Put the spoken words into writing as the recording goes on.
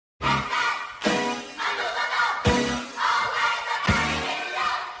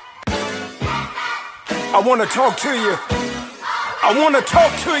I wanna talk to you. I wanna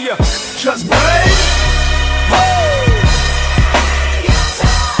talk to you. Just Blaze.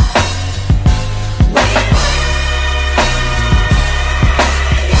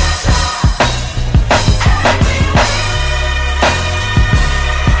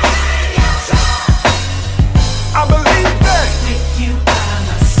 I believe that with you by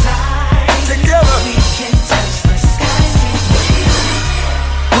my side, together we can touch the skies.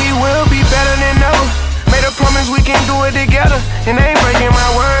 We will be better than ever. Made a promise we can do it together, and I ain't breaking my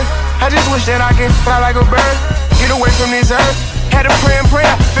word. I just wish that I could fly like a bird, get away from this earth. Had to pray and pray,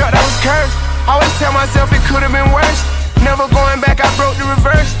 I felt that was cursed. Always tell myself it could have been worse. Never going back, I broke the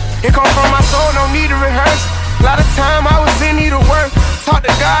reverse. It come from my soul, no need to rehearse. A lot of time I was in need of work. Talk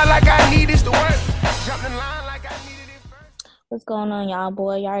to God like I need this to work. Jumped in line like I needed it first. What's going on, y'all?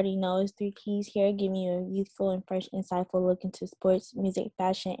 Boy, you already know it's 3 Keys here, giving you a youthful and fresh, insightful look into sports, music,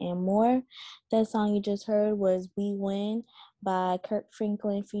 fashion, and more. That song you just heard was We Win by Kirk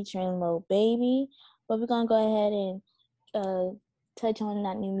Franklin featuring Lil Baby. But we're going to go ahead and touch on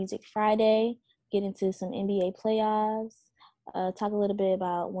that New Music Friday, get into some NBA playoffs, talk a little bit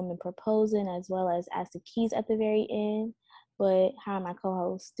about women proposing, as well as ask the keys at the very end. But how are my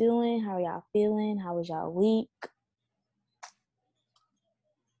co-hosts doing? How are y'all feeling? How was y'all week?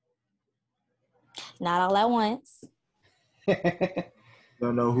 Not all at once.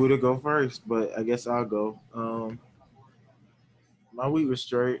 Don't know who to go first, but I guess I'll go. My week was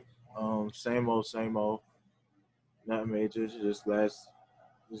straight. Same old. Not major. Just glad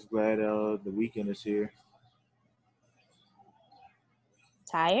the weekend is here.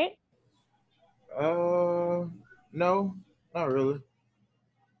 Tired? No, not really.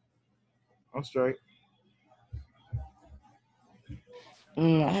 I'm straight.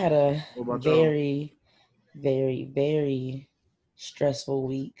 I had a What about very, very, very stressful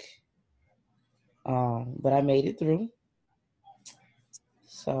week. But I made it through.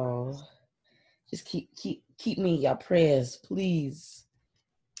 So just keep me in your prayers, please.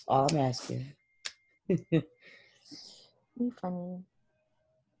 All I'm asking. You funny.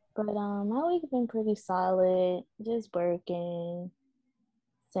 But my week's been pretty solid. Just working.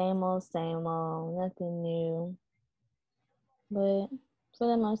 Same old, nothing new. But for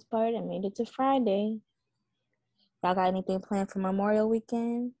the most part, I made it to Friday. Y'all got anything planned for Memorial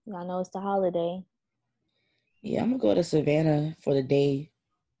Weekend? Y'all know it's the holiday. Yeah, I'm gonna go to Savannah for the day,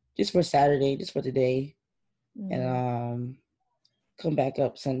 just for Saturday, just for the day, and come back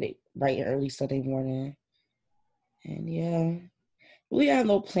up Sunday, bright and early Sunday morning. And yeah, we have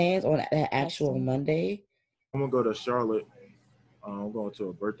no plans on that actual Monday. I'm gonna go to Charlotte. I'm going to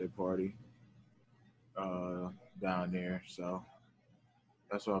a birthday party down there, so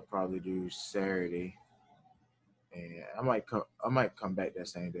that's what I'll probably do Saturday. And I might come back that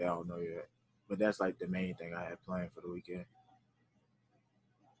same day. I don't know yet, but that's like the main thing I had planned for the weekend.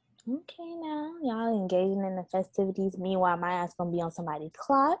 Okay, now y'all engaging in the festivities. Meanwhile, my ass gonna be on somebody's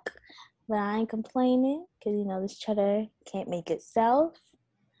clock, but I ain't complaining because this cheddar can't make itself.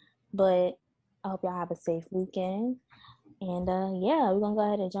 But I hope y'all have a safe weekend. And we're gonna go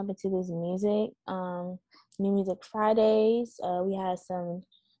ahead and jump into this music. New Music Fridays. We had some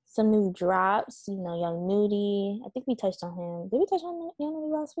new drops. Young Nudy. I think we touched on him. Did we touch on Young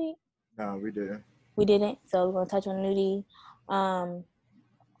Nudy last week? No, we didn't. We didn't. So we're gonna touch on Nudy.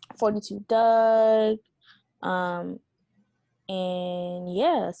 42 Doug. And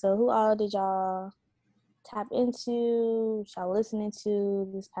yeah. So who all did y'all tap into? Y'all listening to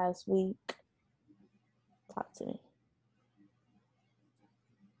this past week? Talk to me.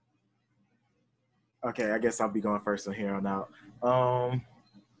 Okay, I guess I'll be going first from here on out. I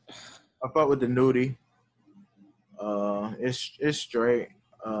fought with the Nudy. It's straight.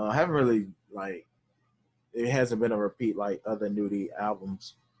 I haven't really it hasn't been a repeat like other Nudy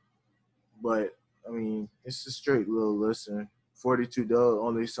albums, but I mean it's a straight little listen. 42 Doug,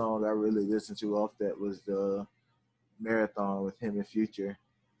 only song I really listened to off that was the Marathon with him and Future.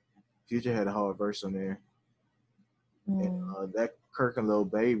 Future had a hard verse on there. And that Kirk and Lil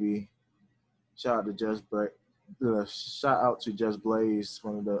Baby. Shout out to Just Blaze,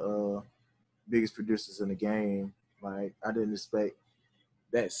 one of the biggest producers in the game. Like, I didn't expect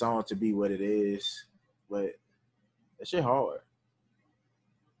that song to be what it is, but that shit hard.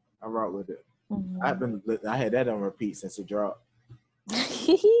 I rock with it. Mm-hmm. I had that on repeat since it dropped.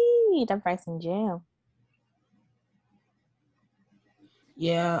 That pricing jam.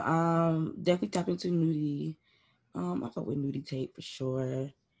 Yeah, definitely tap into Nudy. I fuck with Nudy Tape for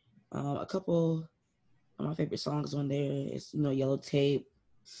sure. A couple of my favorite songs on there is Yellow Tape,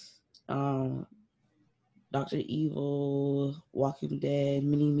 Dr. Evil, Walking Dead,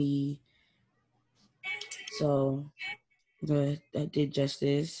 Mini Me. So that did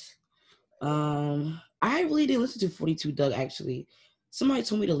justice. I really didn't listen to 42 Doug actually. Somebody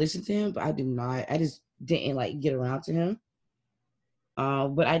told me to listen to him, but I did not. I just didn't like get around to him.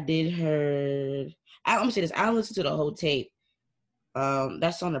 But I did heard. I'm gonna say this. I listened to the whole tape.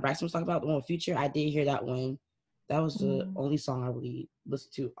 That song that Braxton was talking about, the one with Future. I did hear that one. That was the only song I really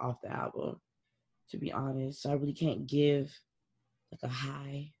listened to off the album, to be honest. So I really can't give like a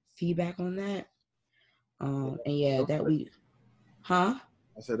high feedback on that. And yeah, that we, huh?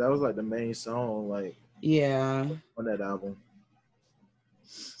 I said that was like the main song, like Yeah, on that album.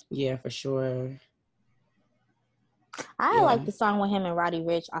 Yeah, for sure. I like the song with him and Roddy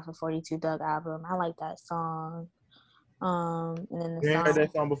Ricch off of 42 Doug album. I like that song. And then the You ain't heard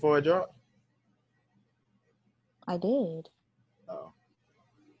that song before it dropped? I did. Oh.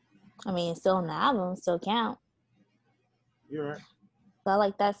 I mean, it's still on the album, still count. You're right. So I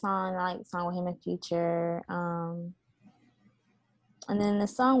like that song. I like the song with him and Future. And then the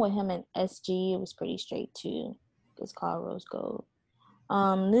song with him and SG, it was pretty straight too. It's called Rose Gold.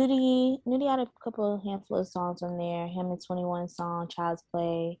 Nudie had a handful of songs on there. Him and 21 song, Child's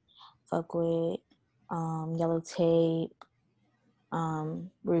Play, Fuck With, Yellow Tape,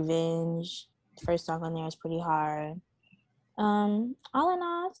 Revenge. The first song on there is pretty hard. All in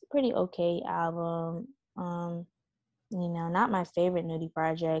all, it's a pretty okay album. Not my favorite Nudie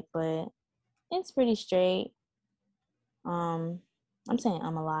project, but it's pretty straight. I'm saying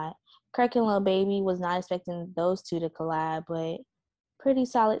a lot. Kirk and Lil Baby, was not expecting those two to collab, but pretty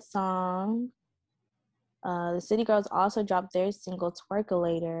solid song. The City Girls also dropped their single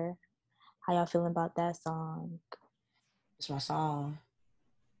Twerkulator. How y'all feeling about that song? It's my song.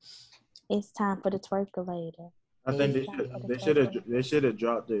 It's time for the Twerkulator. I think they should have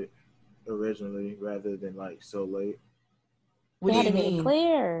dropped it originally rather than like so late. What do you mean? It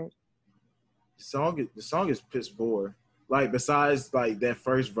cleared. The song is piss poor. Like besides like that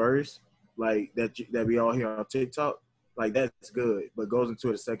first verse, like that we all hear on TikTok, like that's good. But goes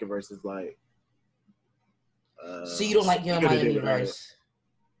into the second verse is like. So you don't like Young Miami verse?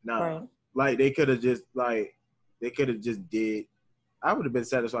 No, right. Like they could have just did. I would have been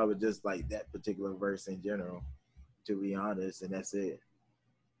satisfied with just like that particular verse in general, to be honest, and that's it.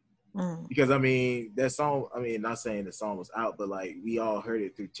 Because I mean that song. I mean, not saying the song was out, but like we all heard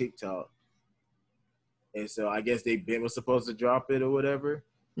it through TikTok, and so I guess was supposed to drop it or whatever.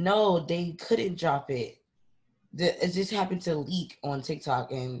 No, they couldn't drop it. It just happened to leak on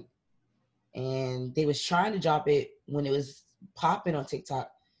TikTok, and they was trying to drop it when it was popping on TikTok,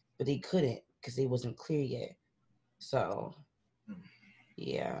 but they couldn't because it wasn't clear yet. So,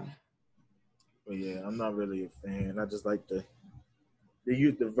 yeah. But yeah, I'm not really a fan. I just like the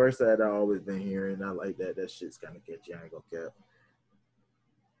verse that I always been hearing. I like that. That shit's kind of catchy. I ain't gonna cap.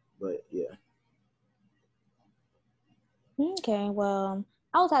 But yeah. Okay, well,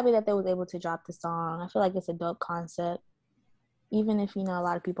 I was happy that they was able to drop the song. I feel like it's a dope concept. Even if, a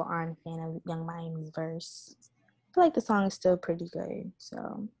lot of people aren't a fan of Young Miami's verse. I feel like the song is still pretty good,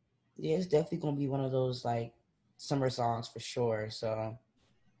 so. Yeah, it's definitely going to be one of those, like, summer songs for sure, so.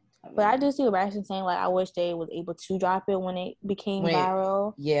 But I do see what Braxton's saying. Like, I wish they was able to drop it when it became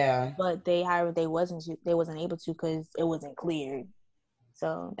viral. Yeah. But they wasn't able to because it wasn't cleared.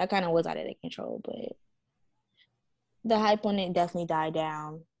 So that kind of was out of their control. But the hype on it definitely died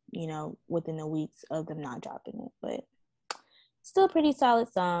down, within the weeks of them not dropping it. But still pretty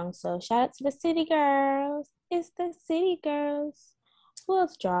solid song. So shout out to the City Girls. It's the City Girls. Who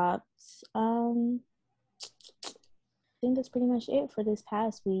else dropped? I think that's pretty much it for this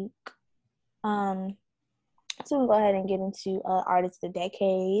past week. So we'll go ahead and get into Artist of the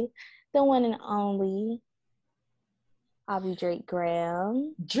Decade. The one and only Aubrey Drake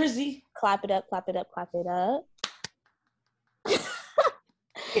Graham. Drizzy. Clap it up, clap it up, clap it up. So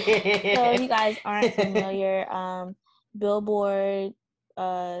if you guys aren't familiar, Billboard,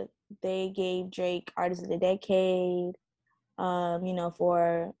 they gave Drake Artist of the Decade,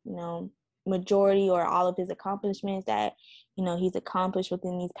 for, majority or all of his accomplishments that, he's accomplished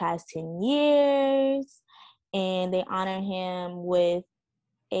within these past 10 years. And they honor him with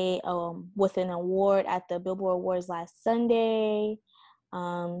with an award at the Billboard Awards last Sunday.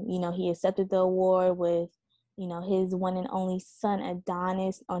 He accepted the award with, his one and only son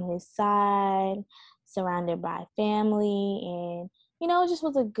Adonis on his side, surrounded by family, and it just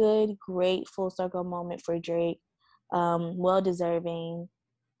was a good, great full circle moment for Drake. Well deserving.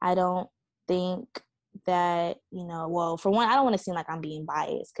 I don't think that, for one, I don't want to seem like I'm being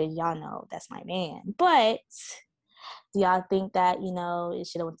biased because y'all know that's my man. But do y'all think that, it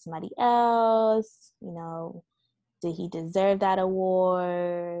should have went to somebody else? Did he deserve that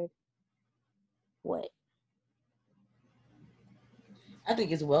award? What? I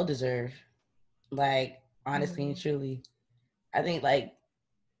think it's well deserved. Like, honestly and truly. I think, like,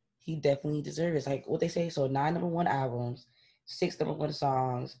 he definitely deserves, like, what they say. So 9 #1 albums, 6 #1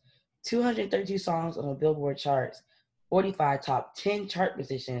 songs, 232 songs on the Billboard charts, 45 top 10 chart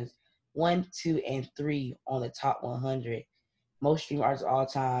positions, 1, 2, and 3 on the top 100. Most streamed artists of all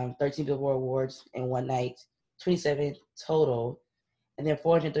time, 13 Billboard Awards in one night, 27 total, and then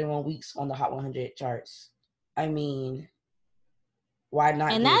 431 weeks on the Hot 100 charts. I mean, why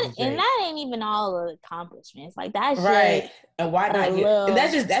not? And that ain't even all the accomplishments. Like, that's right. Just and why not give? And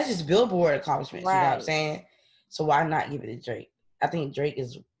that's just Billboard accomplishments. Right. You know what I'm saying? So why not give it to Drake? I think Drake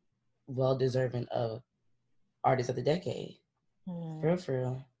is well deserving of Artist of the Decade. For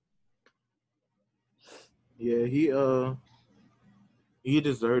real. Yeah, he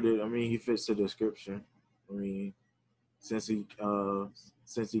deserved it. I mean, he fits the description. I mean, since he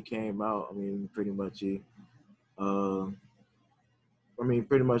came out, I mean, pretty much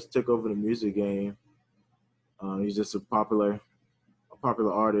pretty much took over the music game. He's just a popular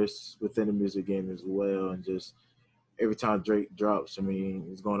artist within the music game as well, and just every time Drake drops, I mean,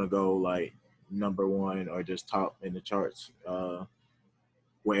 he's gonna go like #1 or just top in the charts,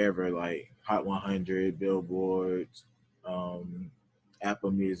 wherever, like Hot 100, Billboard,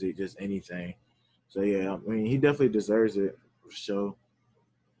 Apple Music, just anything. So yeah, I mean, he definitely deserves it for sure.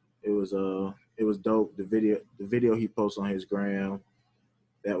 It was dope. The video he posted on his gram,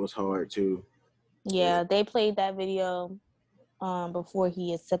 that was hard too. Yeah, they played that video before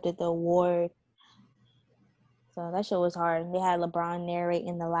he accepted the award. So that shit was hard. And they had LeBron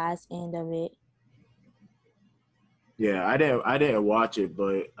narrating the last end of it. Yeah, I didn't watch it,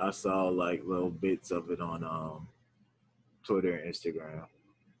 but I saw like little bits of it on Twitter and Instagram.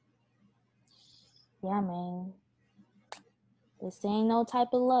 Yeah, man. This ain't no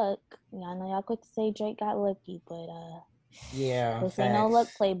type of luck. I know y'all quick to say Drake got lucky, but yeah, this ain't no luck,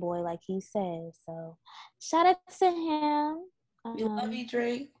 Playboy, like he said. So shout out to him. We love you,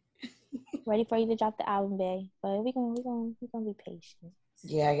 Drake. Ready for you to drop the album, babe. But we gonna be patient.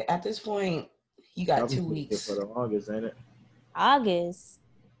 Yeah, at this point, you got 2 weeks. For the longest, ain't it? August.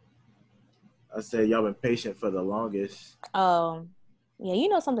 I said y'all been patient for the longest. Oh, yeah, you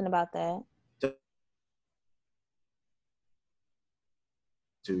know something about that.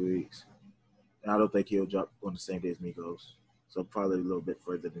 2 weeks. I don't think he'll drop on the same day as Migos. So probably a little bit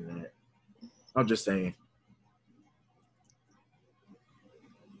further than that. I'm just saying.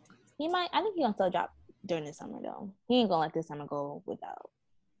 He might. I think he's gonna still drop during the summer though. He ain't gonna let this summer go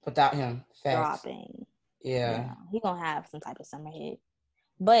without him dropping. Yeah, he's gonna have some type of summer hit,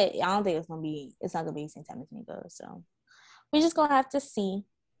 but I don't think it's not gonna be the same time as Migos. So we're just gonna have to see.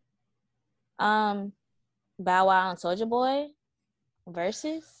 Bow Wow and Soulja Boy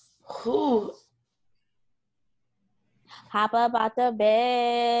versus who? Hop up out the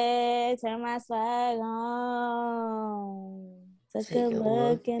bed, turn my swag on. Take a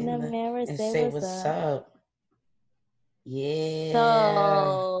look in the mirror and say what's up. Yeah.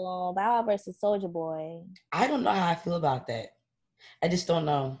 So, Bow Wow versus Soulja Boy. I don't know how I feel about that. I just don't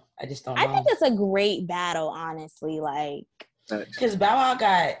know. I think it's a great battle, honestly. Like, because Bow Wow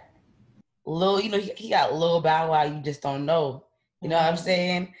got Lil, he got Lil Bow Wow. You just don't know. You know what I'm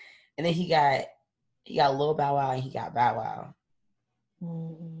saying? And then he got Lil Bow Wow and he got Bow Wow.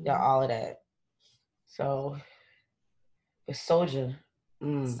 Got all of that. So, but Soulja.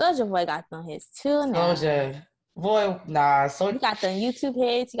 Soulja Boy got them hits too now. Soulja Boy, nah. Soulja. He got the YouTube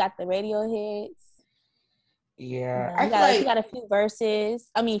hits. He got the radio hits. Yeah. He got a few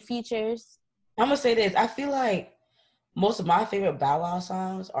features. I'm going to say this. I feel like most of my favorite Bow Wow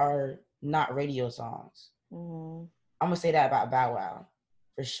songs are not radio songs. I'm going to say that about Bow Wow.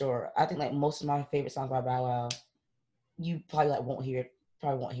 For sure. I think like most of my favorite songs by Bow Wow, you probably won't hear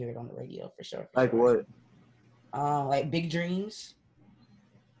it on the radio for sure. Like what? Like Big Dreams.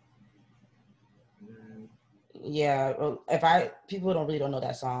 Yeah, well, people don't know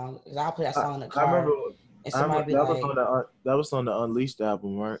that song, because I'll play that song in the car. I remember, and somebody that was on the Unleashed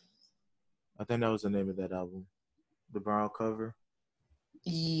album, right? I think that was the name of that album, the brown cover.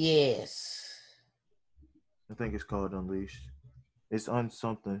 Yes, I think it's called Unleashed. It's on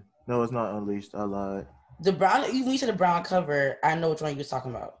something. No, it's not Unleashed. I lied. The brown. You said the brown cover. I know which one you was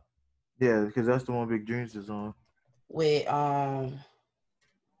talking about. Yeah, because that's the one Big Dreams is on. With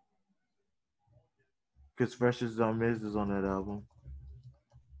Because Fresh as Miz is on that album.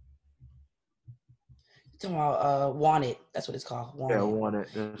 Talking about Wanted. That's what it's called. Wanted. Yeah, Wanted.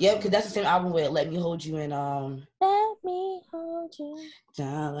 Yeah, because that's the same album with Let Me Hold You and Let Me Hold You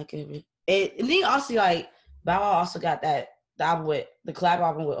down like a. And then also like Bow Wow also got the album with the collab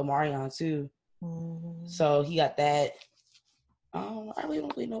album with Omarion too. So he got that. I really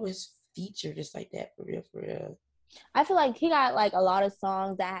don't really know his feature just like that for real. I feel like he got like a lot of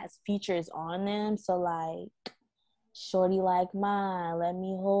songs that has features on them. So like Shorty Like Mine, Let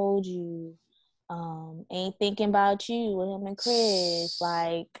Me Hold You, Ain't Thinking About You with him and Chris,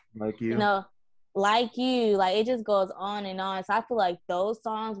 like you. you know, Like You, like it just goes on and on. So I feel like those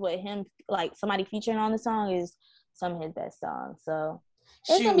songs with him, like somebody featuring on the song, is some of his best songs. So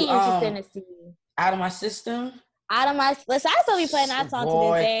it's gonna be interesting to see. Out of My System. Listen, I still be playing that song to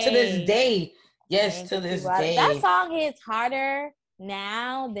this day. To this day. Yes, to this day. That song hits harder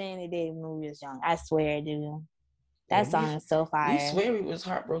now than it did when we was young. I swear, dude. That song is so fire. We swear we was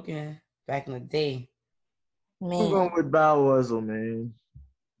heartbroken back in the day. Man. I'm going with Bow Wizzle, man.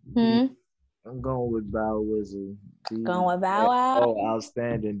 I'm going with Bow Wizzle. Going with Bow Wow. Oh,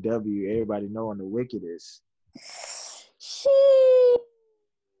 outstanding W. Everybody know on the wickedest.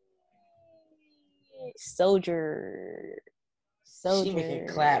 Soldier. She make it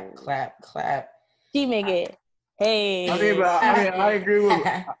clap. She make it. Hey. I agree with.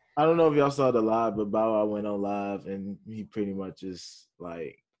 I don't know if y'all saw the live, but Bow Wow went on live and he pretty much is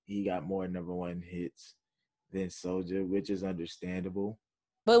like he got more number one hits than Soulja, which is understandable.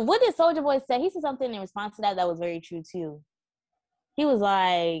 But what did Soulja Boy say? He said something in response to that was very true too. He was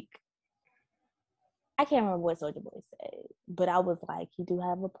like, I can't remember what Soulja Boy said, but I was like, he do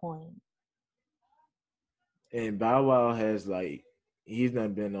have a point. And Bow Wow has like he's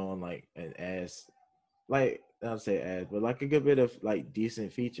not been on like an ass, like I'll say ass, but like a good bit of like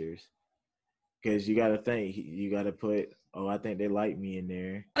decent features. Because you gotta think, you gotta put, oh, I think they like me in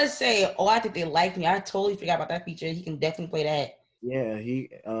there. I gotta say, oh, I think they like me. I totally forgot about that feature. He can definitely play that. Yeah, he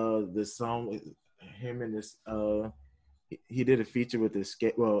the song with him and this he did a feature with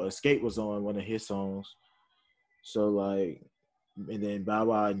Escape. Well, Escape was on one of his songs. So like, and then Bow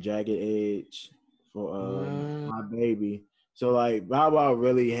Wow and Jagged Edge for My Baby. So like Bow Wow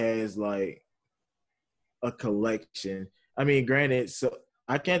really has like a collection. I mean, granted, so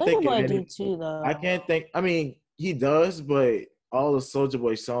I can't think of any. Too, though. I can't think. I mean, he does, but all the Soulja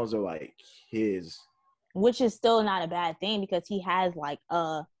Boy songs are like his, which is still not a bad thing because he has like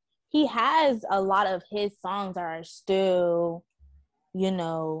he has a lot of his songs that are still, you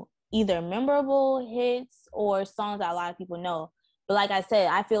know, either memorable hits or songs that a lot of people know. But like I said,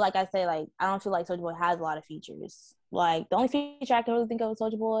 I don't feel like Soulja Boy has a lot of features. Like the only feature I can really think of with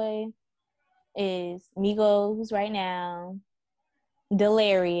Soulja Boy is Migos Right Now,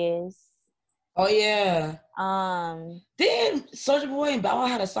 Delirious. Oh yeah. Didn't Soulja Boy and Bow Wow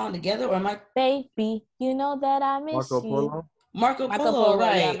had a song together, or am I? Baby, you know that I miss Marco you. Polo? Marco Polo,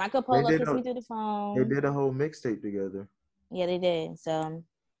 right? Yeah, Marco Polo Kiss Me Through the Phone. They did a whole mixtape together. Yeah, they did. So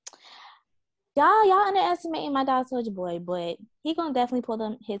y'all underestimating my dog Soulja Boy, but he gonna definitely pull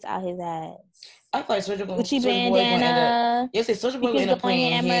them hits out his ass. I feel like Soulja Boy gonna end up. Yes, Soulja Boy gonna end up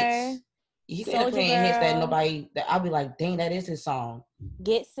playing hits. He could end up playing hits that I'll be like, dang, that is his song.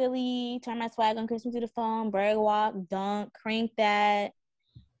 Get Silly, Turn My Swag on, Kiss Me Through the Phone, Bird Walk, Dunk, Crank That,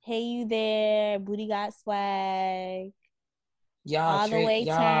 Hey You There, Booty Got Swag, y'all All the Way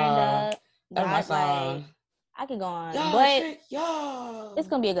Turned Up. That's my song. Like, I could go on, but it's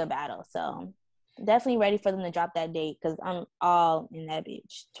gonna be a good battle. So definitely ready for them to drop that date because I'm all in that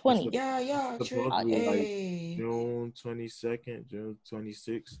bitch. 20. June 22nd, June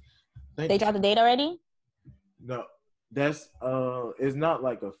 26th. They dropped the date already? No, that's it's not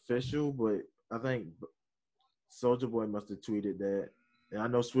like official, but I think Soulja Boy must have tweeted that. And I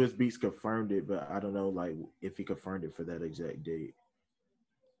know Swizz Beatz confirmed it, but I don't know like if he confirmed it for that exact date.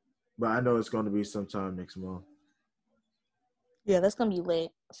 But I know it's going to be sometime next month. Yeah, that's going to be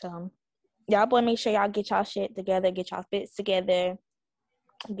lit. So, y'all boy, make sure y'all get y'all shit together, get y'all fits together,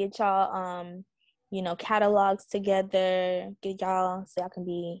 get y'all, catalogs together, get y'all so y'all can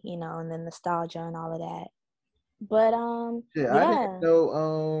be, in the nostalgia and all of that. But, yeah. I didn't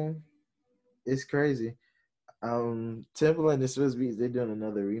know, it's crazy. Timbaland and the Swizz Beatz, they're doing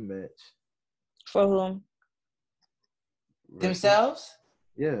another rematch. For whom? Themselves?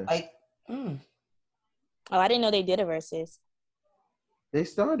 Yeah. Oh, I didn't know they did a versus. They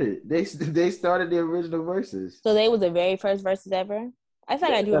started. They started the original versus. So they was the very first versus ever? I feel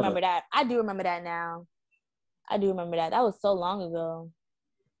like I do remember that. I do remember that now. I do remember that. That was so long ago.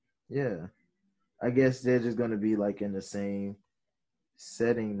 Yeah. I guess they're just going to be like in the same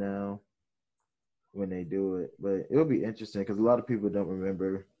setting now when they do it. But it'll be interesting because a lot of people don't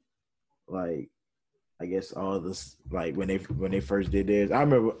remember, like, I guess all this, like when they first did theirs. I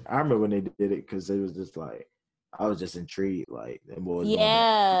remember when they did it because it was just like I was just intrigued, like them boys.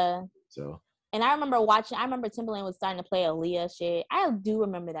 Yeah. So. And I remember Timbaland was starting to play Aaliyah shit. I do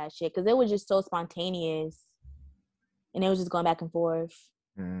remember that shit because it was just so spontaneous. and it was just going back and forth.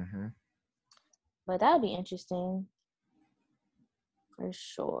 Mm-hmm. But that would be interesting. For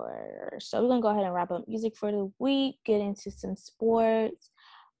sure. So we're going to go ahead and wrap up music for the week, get into some sports.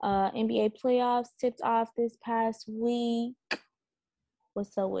 NBA playoffs tipped off this past week.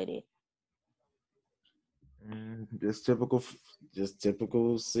 What's up with it? Just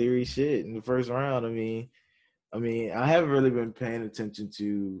typical series shit in the first round. I mean, I haven't really been paying attention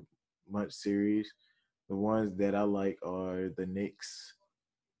to much series. The ones that I like are the Knicks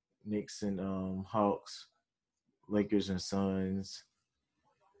and Hawks, Lakers and Suns.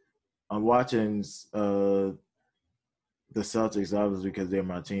 I'm watching the Celtics obviously because they're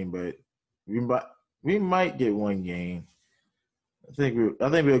my team, but we might get one game. I think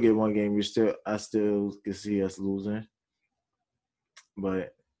we'll get one game. I still can see us losing,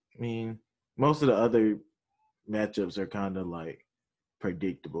 but I mean, most of the other matchups are kind of like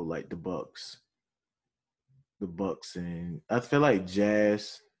predictable, like the Bucks, and I feel like the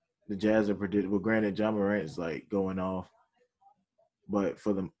Jazz are predictable. Granted, Ja Morant is like going off, but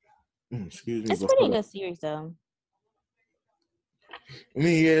for the excuse me, it's pretty good series though. I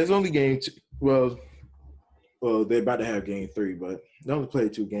mean, yeah, it's only game two. Well, they're about to have game 3, but they only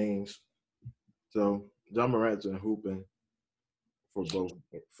played 2 games. So Ja Morant's been hooping for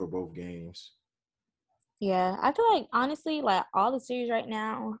both games. Yeah, I feel like honestly, like all the series right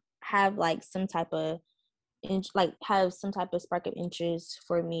now have like some type of spark of interest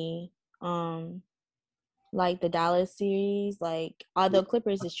for me. Like the Dallas series, like although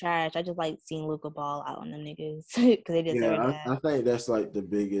Clippers is trash, I just like seeing Luka ball out on them niggas because they deserve that. I think that's like the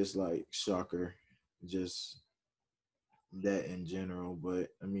biggest like shocker, just that in general. But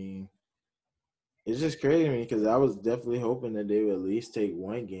I mean, it's just crazy to me because I was definitely hoping that they would at least take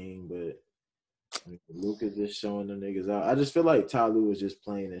one game, but I mean, Luka just showing them niggas out. I just feel like Ty Lue was just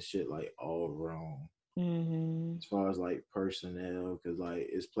playing this shit like all wrong. Mm-hmm. As far as like personnel, because like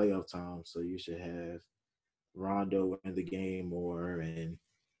it's playoff time, so you should have Rondo in the game more, and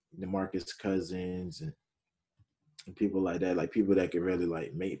DeMarcus Cousins and people like that, like people that could really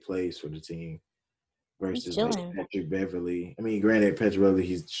like make plays for the team versus like Patrick Beverly. I mean, granted, Patrick Beverly,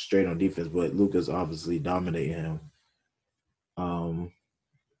 he's straight on defense, but Luka's obviously dominating him on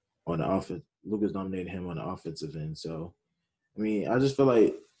the offense. Luka's dominating him on the offensive end. So, I mean, I just feel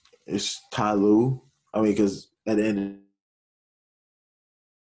like it's Ty Lue. I mean, because at the end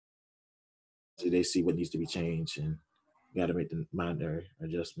they see what needs to be changed and got to make the minor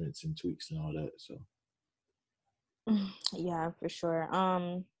adjustments and tweaks and all that. So, yeah, for sure.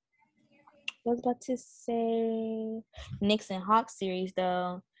 I was about to say Knicks and Hawks series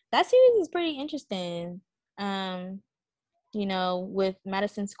though. That series is pretty interesting. You know, with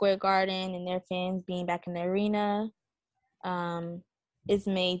Madison Square Garden and their fans being back in the arena, it's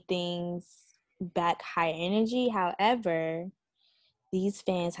made things back high energy. However, these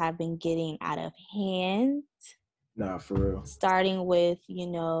fans have been getting out of hand. Nah, for real. Starting with, you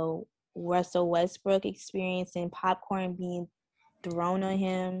know, Russell Westbrook experiencing popcorn being thrown on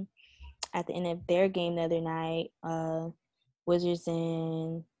him at the end of their game the other night. Wizards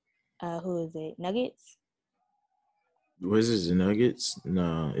and who is it? Nuggets? Wizards and Nuggets?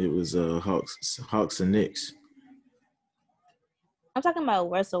 No, it was Hawks and Knicks. I'm talking about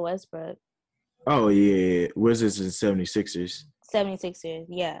Russell Westbrook. Oh, yeah. Wizards and 76ers. 76ers,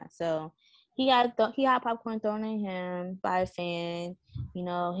 yeah. So he had popcorn thrown at him by a fan. You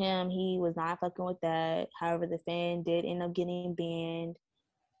know, he was not fucking with that. However, the fan did end up getting banned,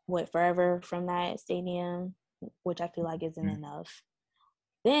 forever from that stadium, which I feel like isn't enough.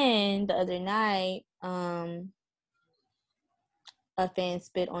 Then the other night, a fan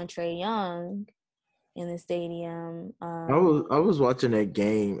spit on Trae Young in the stadium. I was watching that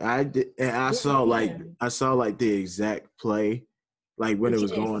game. I saw the exact play, like when it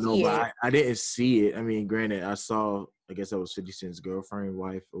was going on. But I didn't see it. I mean, granted, I guess that was 50 Cent's girlfriend,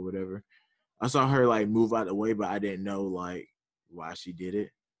 wife, or whatever. I saw her like move out the way, but I didn't know like why she did it.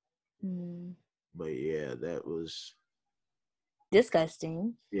 Mm. But yeah, that was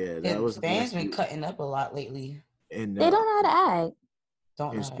disgusting. Yeah, that was. Fans been cutting up a lot lately, and they don't know how to act.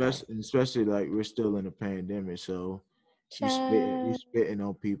 Especially like we're still in a pandemic, so you spitting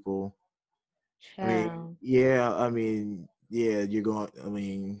on people. Child. I mean, you're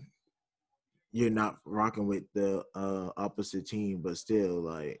not rocking with the opposite team, but still,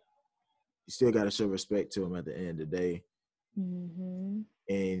 like, you still got to show respect to them at the end of the day. Mm-hmm.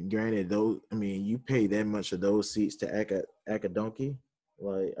 And granted, you pay that much for those seats to act a donkey.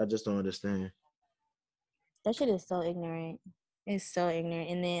 Like, I just don't understand. That shit is so ignorant. It's so ignorant.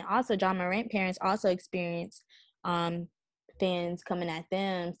 And then also, Ja Morant parents also experienced fans coming at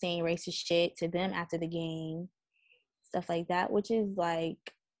them saying racist shit to them after the game. stuff like that, which is like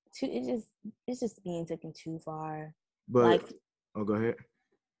it's just being taken too far. But like, go ahead.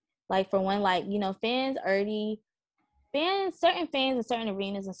 Like for one, like, you know, certain fans in certain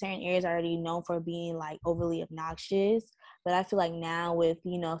arenas and certain areas are already known for being like overly obnoxious. But I feel like now with,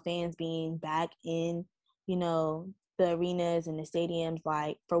 you know, fans being back in, you know, the arenas and the stadiums,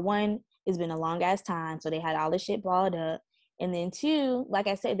 like for one, it's been a long ass time, so they had all this shit balled up. And then two, like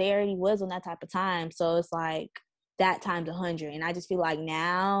I said, they already was on that type of time, so it's like that times 100. And I just feel like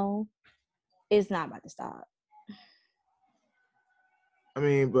now it's not about to stop. I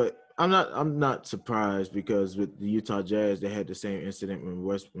mean, but I'm not surprised, because with the Utah Jazz, they had the same incident when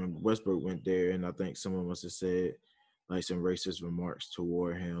Westbrook went there, and I think someone must have said like some racist remarks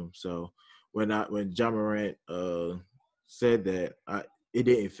toward him. So when Ja Morant said that, it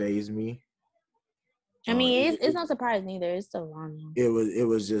didn't faze me. I mean, it's not surprising either. It's so long. It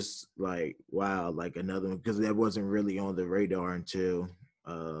was just like, wow, like another one, because that wasn't really on the radar until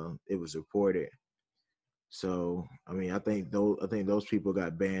it was reported. So I mean, I think those people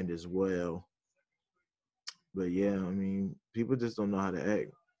got banned as well. But yeah, I mean, people just don't know how to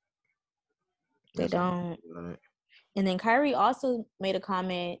act. They don't. And then Kyrie also made a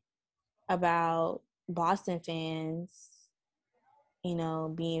comment about Boston fans, you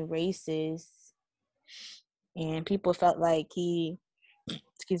know, being racist. And people felt like he,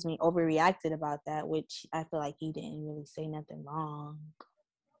 overreacted about that, which I feel like he didn't really say nothing wrong.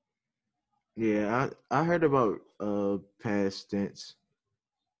 Yeah, I heard about past stints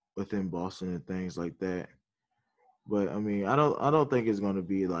within Boston and things like that. But I mean, I don't think it's gonna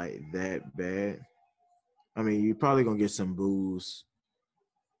be like that bad. I mean, you're probably gonna get some boos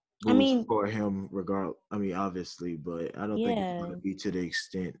for him, obviously, but I don't think it's gonna be to the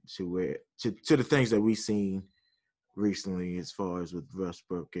extent to where to the things that we've seen recently, as far as with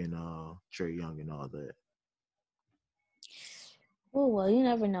Westbrook and Trae Young and all that. Oh well, you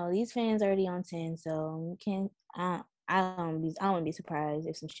never know. These fans already on 10, so you can't. I wouldn't be surprised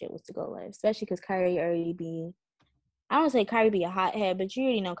if some shit was to go left, especially because Kyrie already be. I don't say Kyrie be a hothead, but you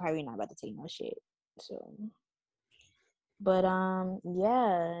already know Kyrie not about to take no shit. So, but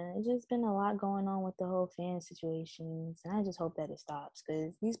yeah, it's just been a lot going on with the whole fan situations, and I just hope that it stops,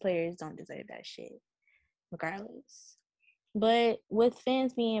 because these players don't deserve that shit, regardless. But with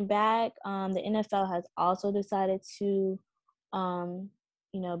fans being back, the NFL has also decided to,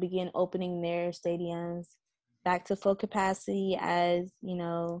 begin opening their stadiums back to full capacity as,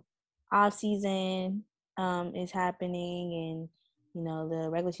 off season is happening, and, the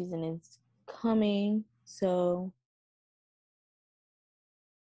regular season is coming. So,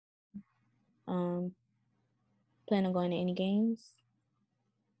 plan on going to any games?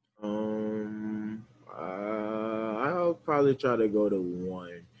 I'll probably try to go to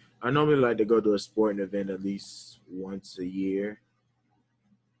one. I normally like to go to a sporting event at least once a year,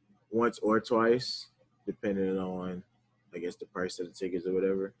 once or twice, depending on, I guess, the price of the tickets or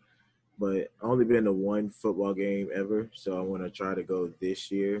whatever. But I've only been to one football game ever, so I want to try to go this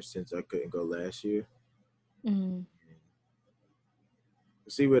year since I couldn't go last year. Mm-hmm.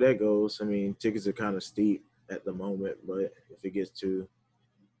 See where that goes. I mean, tickets are kind of steep at the moment, but if it gets to a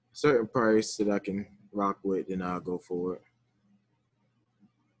certain price that I can rock with, then I'll go for it.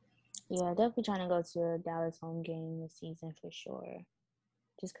 Yeah, definitely trying to go to a Dallas home game this season for sure.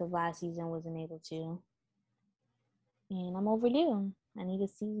 Just because last season wasn't able to. And I'm overdue. I need to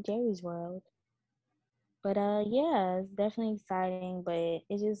see Jerry's World. But yeah, it's definitely exciting. But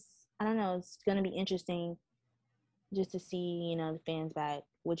it just, I don't know, it's going to be interesting just to see, the fans back,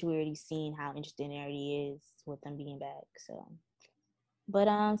 which we already seen how interesting it already is with them being back. So,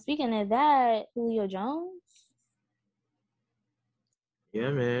 but speaking of that, Julio Jones. Yeah,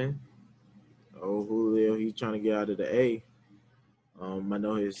 man. Oh, Julio, he's trying to get out of the A. I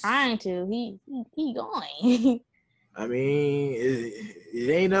know his. Trying to. He going. I mean, it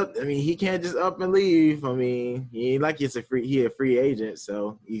ain't up. I mean, he can't just up and leave. I mean, he ain't like he a free agent,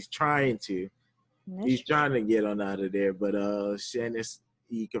 so he's trying to. He's trying to get on out of there. But Shannon,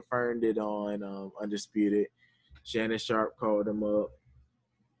 he confirmed it on Undisputed. Shannon Sharp called him up,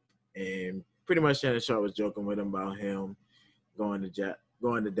 and pretty much Shannon Sharp was joking with him about him going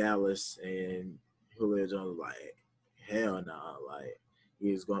to Dallas, and Julio Jones was like, hell no, like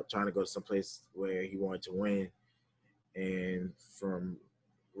he was trying to go someplace where he wanted to win. And from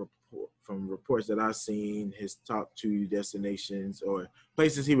reports that I've seen, his top two destinations or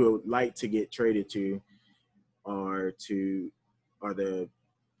places he would like to get traded to are the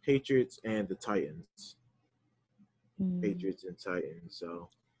Patriots and the Titans. Patriots and Titans. So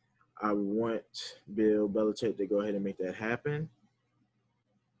I want Bill Belichick to go ahead and make that happen.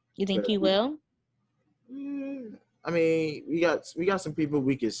 You think he will? I mean, we got some people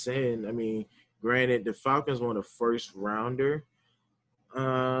we could send. I mean, granted, the Falcons want a first rounder.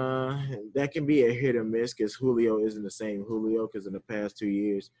 That can be a hit or miss because Julio isn't the same Julio. Because in the past 2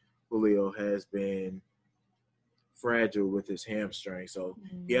 years, Julio has been fragile with his hamstring, so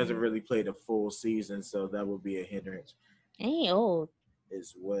he hasn't really played a full season. So that would be a hindrance. And he old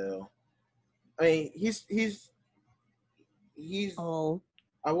as well. I mean, he's old.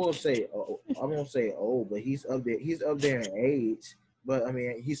 I won't say old, but he's up there. He's up there in age, but I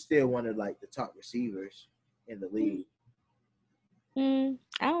mean, he's still one of like the top receivers in the league. I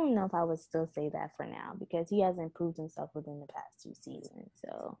don't know if I would still say that for now because he hasn't proved himself within the past 2 seasons.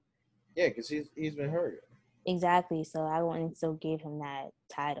 So yeah, because he's been hurt. Exactly. So I wouldn't still give him that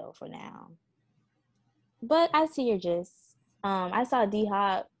title for now. But I see your gist. I saw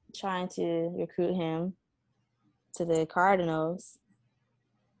D-Hop trying to recruit him to the Cardinals.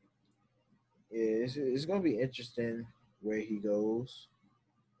 Yeah, it's going to be interesting where he goes.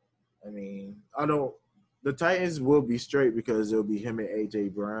 I mean, the Titans will be straight because it'll be him and A.J.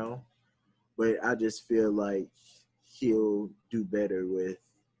 Brown. But I just feel like he'll do better with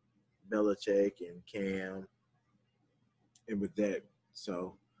Belichick and Cam and with that.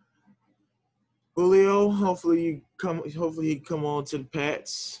 So Julio, hopefully he come on to the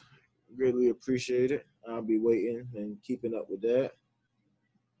Pats. Greatly appreciate it. I'll be waiting and keeping up with that.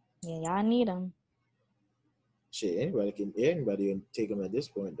 Yeah, y'all need him. Shit, anybody can take him at this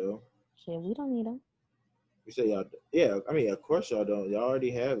point though. Shit, we don't need him. You say y'all? Yeah, I mean, of course y'all don't. Y'all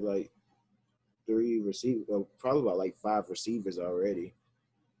already have like 3 receivers, probably about like 5 receivers already.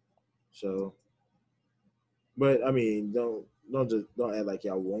 So, but I mean, don't act like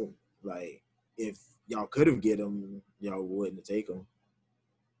y'all won't. Like, if y'all could have get him, y'all wouldn't take him.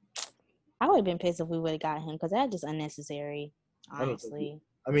 I would have been pissed if we would have got him because that's just unnecessary. Honestly.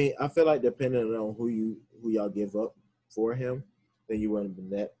 I mean, I feel like depending on who y'all give up for him, then you won't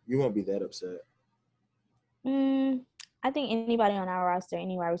be that upset. I think anybody on our roster,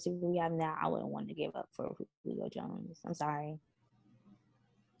 any wide receiver we have now, I wouldn't want to give up for Julio Jones. I'm sorry.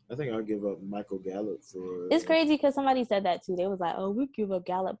 I think I'll give up Michael Gallup for. It's crazy because somebody said that too. They was like, "Oh, we give up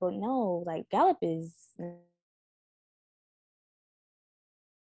Gallup," but no, like Gallup is.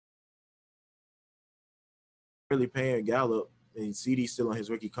 Really paying Gallup, and CD's still on his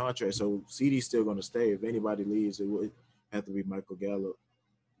rookie contract, so CD's still going to stay. If anybody leaves, it would have to be Michael Gallup.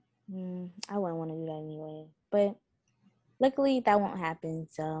 I wouldn't want to do that anyway, but luckily that won't happen.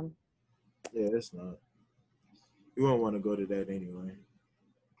 So yeah, it's not. You won't want to go to that anyway.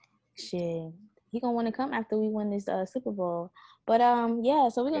 Shit, he gonna want to come after we win this Super Bowl. But yeah,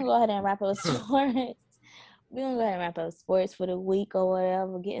 so we're gonna go ahead and wrap up sports. We're gonna go ahead and wrap up sports for the week or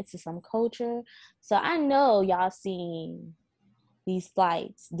whatever. Get into some culture. So I know y'all seen these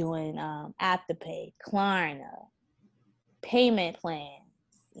flights doing Afterpay, Klarna, payment plans.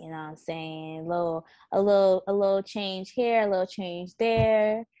 You know what I'm saying? A little change here, a little change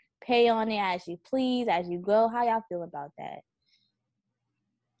there. Pay on it as you please, as you go. How y'all feel about that?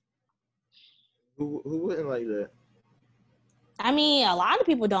 Who wouldn't like that? I mean, a lot of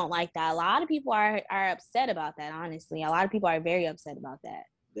people don't like that. A lot of people are upset about that, honestly. A lot of people are very upset about that.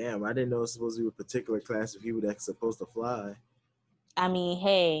 Damn, I didn't know it was supposed to be a particular class of people that's supposed to fly. I mean,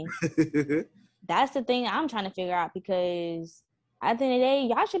 hey, that's the thing I'm trying to figure out because at the end of the day,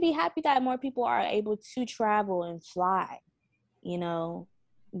 y'all should be happy that more people are able to travel and fly, you know?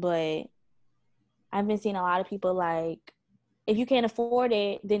 But I've been seeing a lot of people like, if you can't afford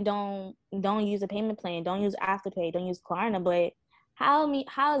it, then don't use a payment plan. Don't use Afterpay. Don't use Klarna. But how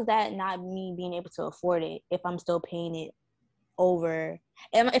is that not me being able to afford it if I'm still paying it over?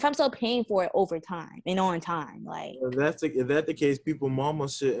 If I'm still paying for it over time and on time, like if that's the case, people mama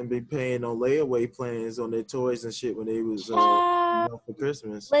shouldn't be paying on layaway plans on their toys and shit when they was for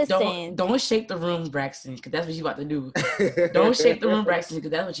Christmas. Listen, don't shake the room, Braxton, because that's what you about to do. Don't shake the room, Braxton,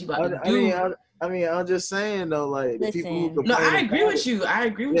 because that's what you about to do. I mean, I'm just saying though, like the people who complain. No, I agree with you. I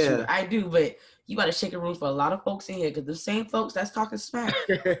agree with you. I do, but you about to shake a room for a lot of folks in here because the same folks that's talking smack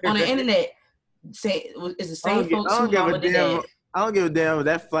on the internet say it's the same folks who mama did that. I don't give a damn if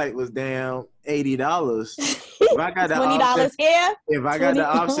that flight was down $80. If I got the $20 here, if I got the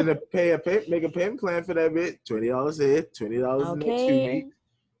option to make a payment plan for that bit, $20 here, $20 next 2 weeks.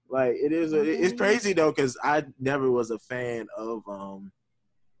 Like it is, it's crazy though because I never was a fan of.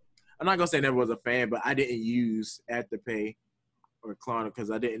 I'm not gonna say never was a fan, but I didn't use Afterpay or Klarna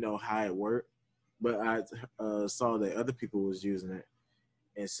because I didn't know how it worked. But I saw that other people was using it,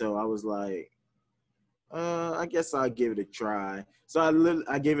 and so I was like. I guess I'll give it a try. So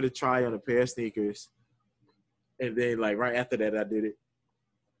I gave it a try on a pair of sneakers. And then like right after that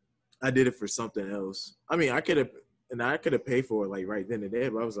I did it for something else. I mean, I could have and I could have paid for it like right then and there,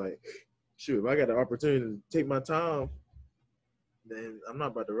 but I was like, shoot, if I got the opportunity to take my time, then I'm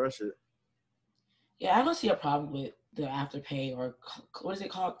not about to rush it. Yeah, I don't see a problem with the Afterpay or what is it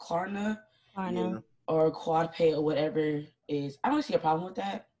called, Klarna? Klarna. Yeah. Or Quad Pay or whatever is. I don't see a problem with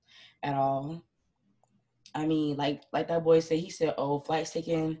that at all. I mean, like that boy said, he said, "Oh, flights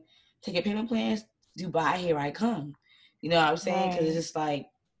taking payment plans, Dubai, here I come." You know what I'm saying? Because it's just like,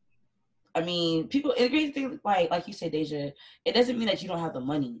 I mean, people. And the great thing, like you said, Deja, it doesn't mean that you don't have the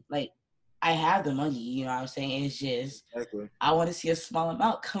money. Like, I have the money. You know what I'm saying? It's just I want to see a small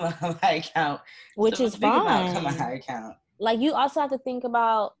amount come out of my account, which is big amount fine. come out of my account. Like, you also have to think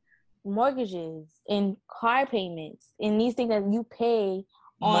about mortgages and car payments and these things that you pay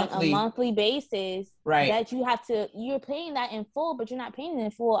on a monthly basis, right? That you're paying that in full, but you're not paying it in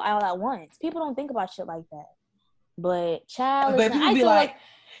full all at once. People don't think about shit like that. But people be like,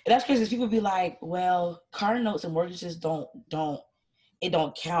 that's crazy. People be like, well, car notes and mortgages don't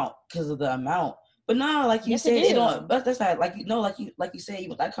count because of the amount. But no, like you said, it don't. But that's not like like you said, you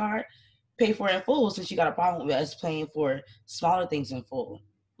want that car, pay for it in full. Since you got a problem with us paying for smaller things in full,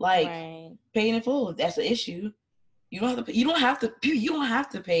 like paying in full, that's an issue. You don't have to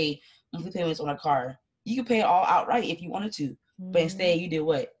pay monthly payments on a car. You can pay it all outright if you wanted to. Mm-hmm. But instead, you did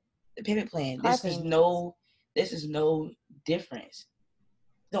what? The payment plan. This is no difference.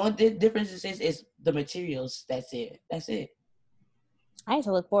 The only difference is the materials. That's it. I used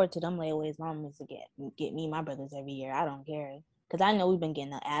to look forward to them layaways mom used to get me and my brothers every year. I don't care. Because I know we've been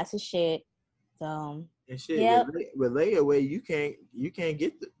getting the ass of shit. So and shit, with layaway, you can't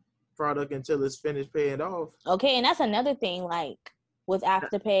get the product until it's finished paying off. Okay, and that's another thing, like with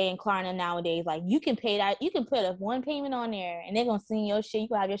Afterpay and Klarna nowadays, like you can pay that, you can put a one payment on there and they're gonna send your shit. You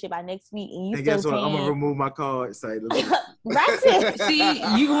can have your shit by next week, and you guess what? I'm gonna remove my card. Say, that's it. See,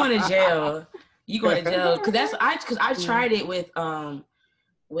 you going to jail. Because I tried it with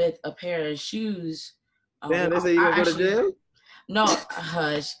a pair of shoes. Damn, they say you gonna go to jail? No,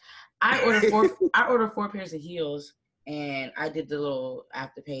 hush. I ordered 4 pairs of heels, and I did the little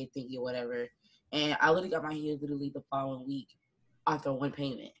Afterpay thingy or whatever, and I literally got my heels literally the following week after one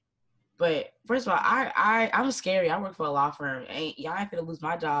payment. But first of all, I'm scary. I work for a law firm. Y'all ain't gonna lose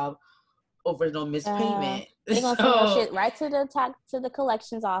my job over no missed payment. They're gonna send your shit right to the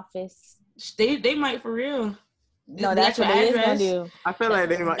collections office. They might for real. No, that's what they gonna do. I feel like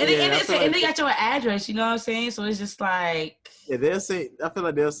they might. And they got your address. You know what I'm saying? So it's just like, yeah, they'll say. I feel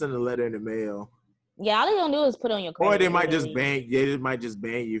like they'll send a letter in the mail. Yeah, all they gonna do is put on your credit. Or they might just ban. They might just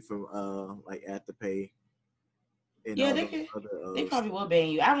ban you from like Afterpay. Yeah, they probably will ban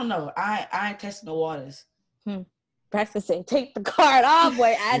you. I don't know. I ain't testing the waters. Practice it. Take the card off,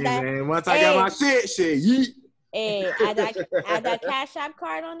 boy. Man, once I got my shit, yeet. Hey, add that Cash App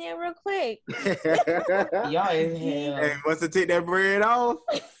card on there real quick. Y'all is hell. Hey, once I take that bread off,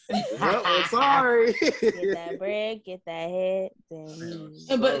 I'm sorry. Get that bread, get that head, then.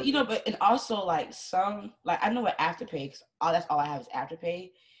 But and also like some I know what Afterpay, because that's all I have is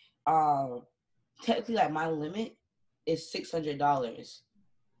Afterpay. Technically, like my limit is $600,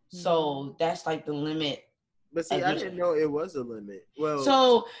 so that's like the limit. But see, I didn't know it was a limit. Well,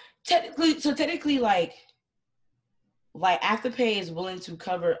 so technically, like Afterpay is willing to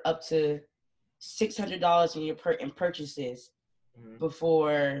cover up to $600 in purchases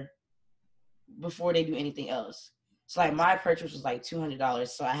before they do anything else. So like my purchase was like $200,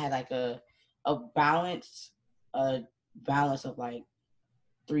 so I had like a balance of like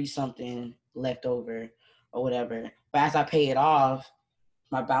 3 something left over or whatever. But as I pay it off,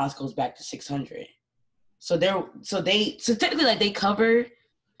 my balance goes back to $600. So technically like they cover.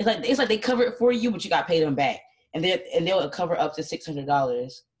 It's like they cover it for you, but you got to pay them back. And they'll cover up to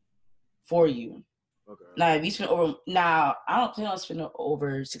 $600 for you. Okay. Now, if you spend over, I don't plan on spending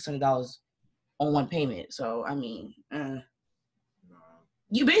over $600 on one payment. So I mean,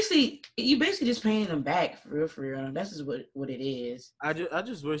 you basically just paying them back for real. That's just what it is. I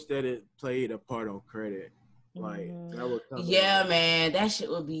just wish that it played a part on credit. Like that would come. Yeah, man, that shit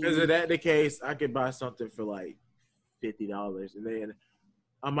would be. Because if that the case, I could buy something for like $50, and then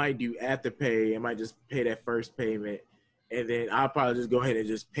I might do Afterpay. I might just pay that first payment, and then I'll probably just go ahead and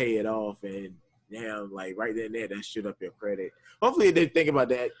just pay it off. And damn, like right then and there, that shoot up your credit. Hopefully, they think about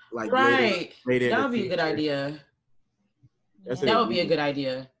that. Like right, that would be a good idea. That would be a good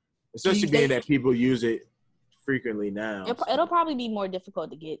idea, especially being that people use it frequently now. It'll probably be more difficult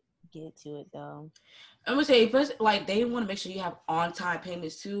to get to it though. I'm gonna say first, like they want to make sure you have on-time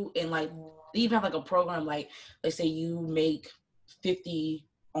payments too, and like they even have like a program. Like let's say you make 50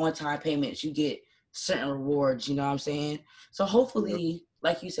 on-time payments, you get certain rewards. You know what I'm saying? So hopefully,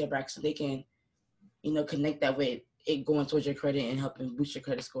 like you said, Braxton, they can, connect that with it going towards your credit and helping boost your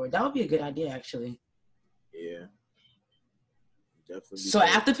credit score. That would be a good idea, actually. Yeah. Definitely. So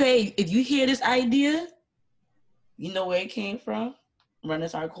Afterpay, if you hear this idea, you know where it came from. Run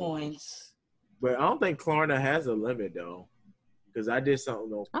us our coins. But I don't think Klarna has a limit though, because I did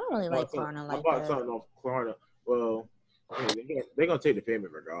something on. I don't really like Klarna like I bought that. something on Klarna. Well, they're gonna take the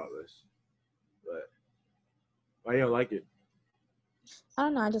payment regardless. But why you don't like it? I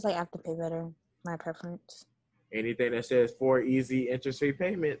don't know. I just like Afterpay better. My preference. Anything that says 4 easy interest-free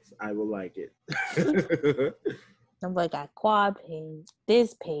payments, I will like it. Somebody got quad pay,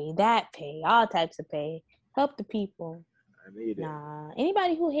 this pay, that pay, all types of pay. Help the people. I need it. Nah,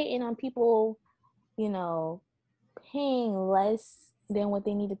 anybody who hating on people, paying less than what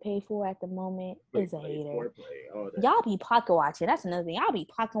they need to pay for at the moment is a hater. Y'all be pocket watching. That's another thing. Y'all be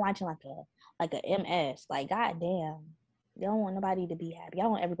pocket watching like a MS. Like, goddamn. They don't want nobody to be happy.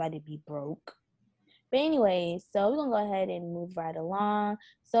 Y'all want everybody to be broke. But anyway, so we're going to go ahead and move right along.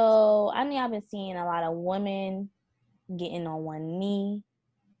 So I know I've been seeing a lot of women getting on one knee,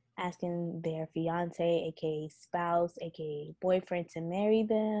 asking their fiance, aka spouse, aka boyfriend, to marry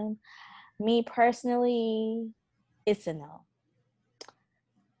them. Me personally, it's a no.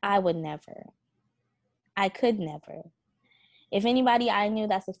 I would never. I could never. If anybody I knew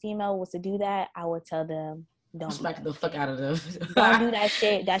that's a female was to do that, I would tell them, don't smack the fuck out of them. Don't do that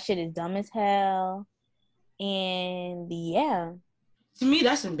shit. That shit is dumb as hell. And yeah. To me,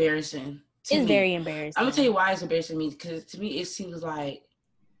 that's embarrassing. It's very embarrassing. I'm gonna tell you why it's embarrassing to me, because to me it seems like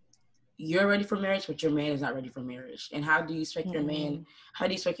you're ready for marriage, but your man is not ready for marriage. And how do you expect your man? How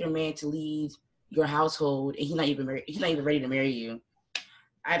do you expect your man to lead your household and he's not even married? He's not even ready to marry you.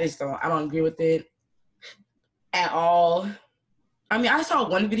 I don't agree with it at all. I mean, I saw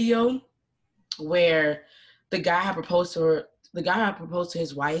one video where the guy had proposed to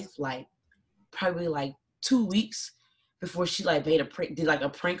his wife probably 2 weeks before she did a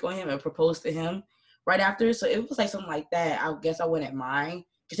prank on him and proposed to him right after. So it was something like that. I guess I wouldn't mind,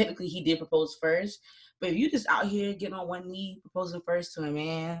 because technically he did propose first. But if you just out here getting on one knee proposing first to a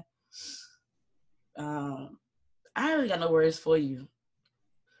man, I really got no words for you.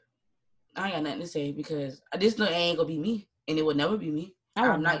 I ain't got nothing to say, because I just know it ain't gonna be me, and it would never be me.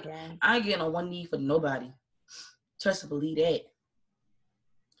 I ain't getting on one knee for nobody. Trust and believe that.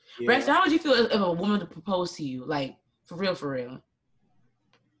 Yeah. Braxton, how would you feel if a woman proposed to you, for real?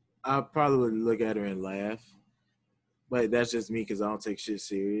 I probably would look at her and laugh, but that's just me, because I don't take shit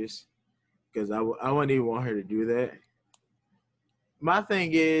serious. Because I wouldn't even want her to do that. My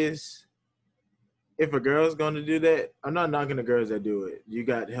thing is, if a girl's gonna do that, I'm not knocking the girls that do it. You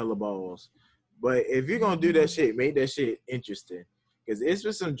got hella balls, but if you're gonna do that shit, make that shit interesting. Because it's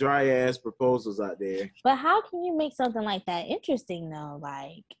just some dry ass proposals out there. But how can you make something like that interesting though?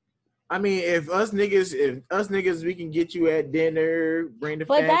 I mean, if us niggas, we can get you at dinner, bring the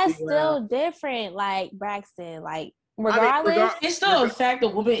family. But that's still different, Braxton. Regardless, it's still a fact the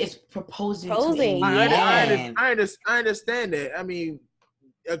woman is proposing. I understand that. I mean,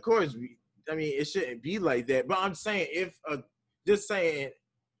 of course, it shouldn't be like that. But I'm saying, I'm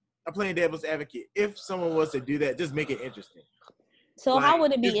playing devil's advocate. If someone was to do that, just make it interesting. So how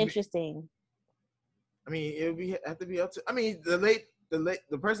would it be interesting? I mean, it would have to be up to. I mean,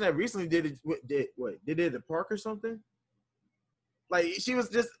 the person that recently did it, did it at the park or something? She was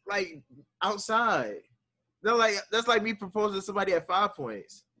just outside. They're that's like me proposing to somebody at 5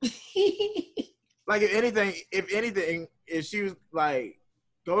 Points. If anything, if she was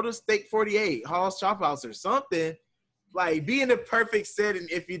go to Steak 48, Hall's Chop House or something, be in the perfect setting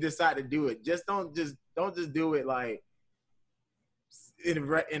if you decide to do it. Don't just do it in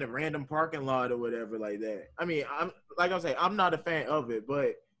a random parking lot or whatever like that. I mean, I'm not a fan of it,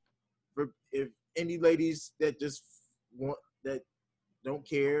 but if any ladies that just don't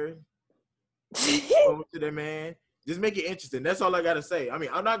care over to their man, just make it interesting. That's all I gotta say. I mean,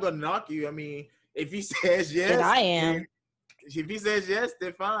 I'm not gonna knock you. I mean, if he says yes, and I am. If he says yes,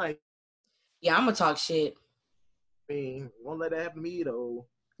 then fine. Yeah, I'm gonna talk shit. I mean, won't let that happen to me though.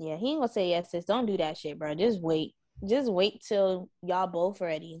 Yeah, he ain't gonna say yes, sis. Don't do that shit, bro. Just wait. Just wait till y'all both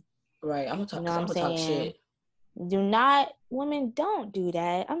ready. Right, I'm gonna talk shit. Women, don't do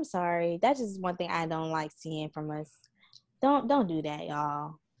that. I'm sorry. That's just one thing I don't like seeing from us. Don't do that,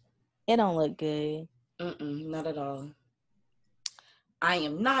 y'all. It don't look good. Not at all. I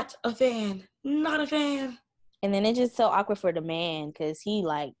am not a fan. Not a fan. And then it's just so awkward for the man, because he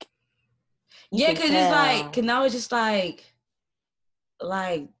yeah, because it's now it's just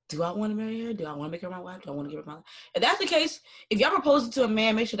do I want to marry her? Do I want to make her my wife? Do I want to give her my life? If that's the case, if y'all proposing to a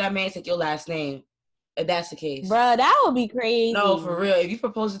man, make sure that man take your last name. If that's the case. Bruh, that would be crazy. No, for real. If you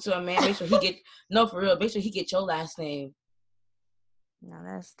propose it to a man, make sure he get no, for real. Make sure he get your last name. No,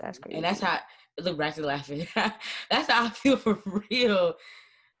 that's crazy. And that's how look Braxton laughing. That's how I feel for real.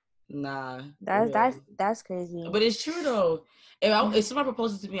 Nah. That's crazy. But it's true though. If somebody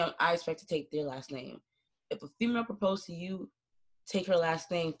proposes to me, I expect to take their last name. If a female proposes to you, take her last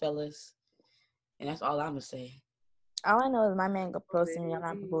name, fellas. And that's all I'm gonna say. All I know is my man proposed to me. I'm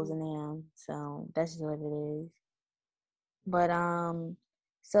not proposing to him, so that's just what it is. But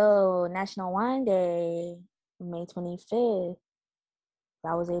so National Wine Day, May 25th.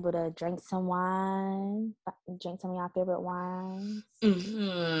 I was able to drink some wine, drink some of your favorite wines.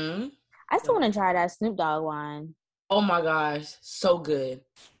 Mm-hmm. I still want to try that Snoop Dogg wine. Oh my gosh, so good.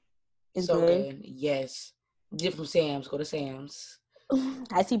 It's so good. Yes. Get from Sam's. Go to Sam's.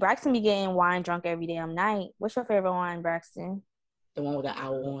 I see Braxton be getting wine drunk every damn night. What's your favorite wine, Braxton? The one with the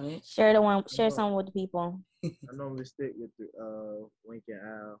owl on it. Share some with the people. I normally stick with the Wink and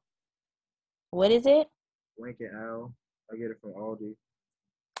Owl. What is it? Wink and Owl. I get it from Aldi.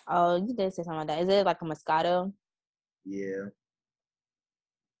 Oh, you did say something like that. Is it like a Moscato? Yeah.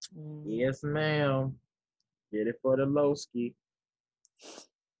 Yes, ma'am. Get it for the Lowski.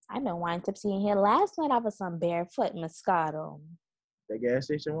 I've been wine tipsy in here. Last night I was some Barefoot Moscato. That gas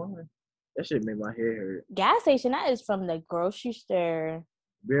station wine? That shit made my head hurt. Gas station? That is from the grocery store.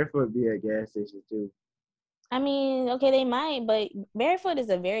 Barefoot be at gas station too. I mean, okay, they might, but Barefoot is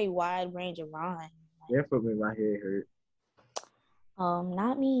a very wide range of wine. Barefoot made my head hurt.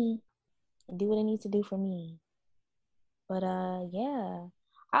 Not me. Do what it needs to do for me. But yeah.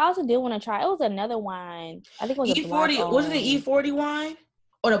 I also did want to try. It was another wine. I think it was E40. Wasn't it E40 wine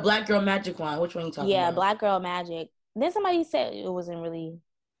or the Black Girl Magic wine? Which one are you talking about? Yeah, Black Girl Magic. Then somebody said it wasn't really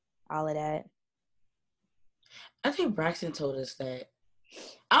all of that. I think Braxton told us that.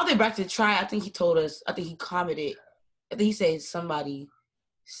 I don't think Braxton tried. I think he told us. I think he commented. I think he said somebody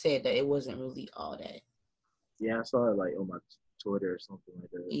said that it wasn't really all that. Yeah, I saw it like on my Twitter or something like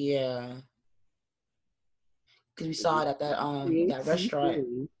that. Yeah. Because we saw it at that restaurant.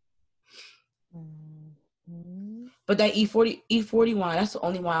 Mm-hmm. But that E40 wine, that's the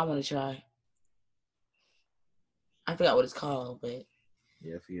only wine I want to try. I forgot what it's called, but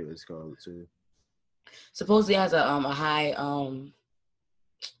yeah, I forget what it's called too. Supposedly it has a high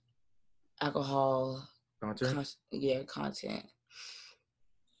alcohol content. Content.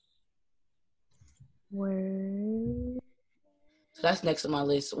 Word. So that's next on my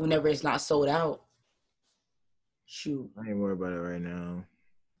list. Whenever it's not sold out. Shoot. I ain't worried about it right now.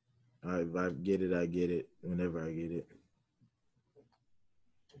 If I get it, I get it. Whenever I get it.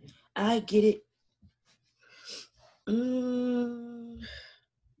 I get it.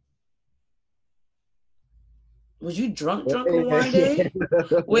 Was you drunk on wine day?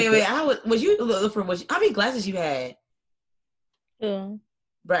 wait. How many glasses you had? Yeah.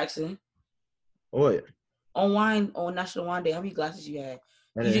 Braxton. What? On National Wine Day, how many glasses you had?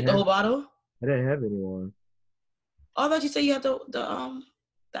 You drink the whole bottle? I didn't have anyone. Oh, I thought you said you had the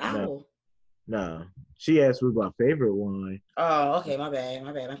owl. No. She asked me my favorite wine. Oh, okay, my bad. Yeah,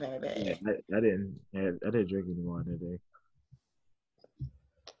 I didn't drink any wine that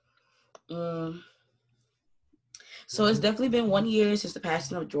day. So it's definitely been 1 year since the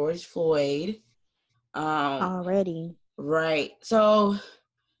passing of George Floyd. Already. Right. So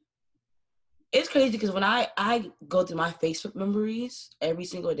it's crazy because when I go through my Facebook memories every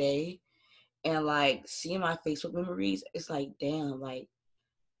single day and like seeing my Facebook memories, it's like, damn, like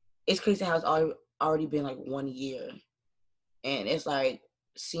it's crazy how it's already been like 1 year. And it's like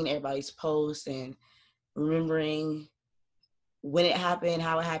seeing everybody's posts and remembering when it happened,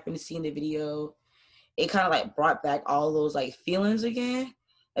 how it happened, seeing the video. It kind of like brought back all those like feelings again.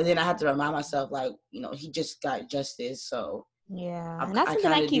 And then I had to remind myself, like, you know, he just got justice. So yeah, and that's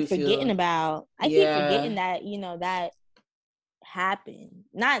something I keep forgetting about. I keep forgetting that, you know, that happened.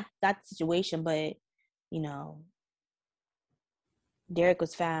 Not that situation, but, you know, Derek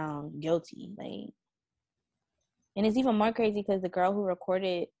was found guilty. Like, and it's even more crazy because the girl who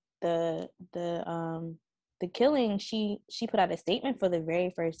recorded the killing, she put out a statement for the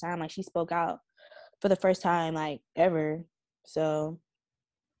very first time. Like, she spoke out for the first time, like, ever. So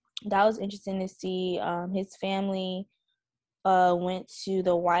that was interesting to see. His family went to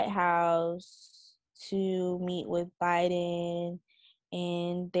the White House to meet with Biden,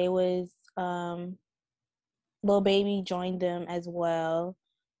 and they was Lil Baby joined them as well.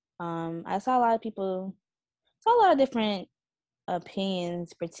 I saw a lot of different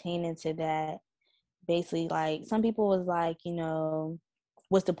opinions pertaining to that. Basically, like, some people was like, you know,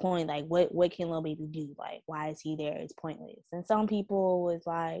 what's the point? Like, what can Lil Baby do? Like, why is he there? It's pointless. And some people was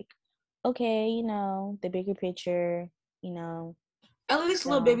like, okay, you know, the bigger picture, you know. At least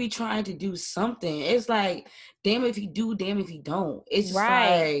Lil Baby trying to do something. It's like, damn if he do, damn if he don't. It's just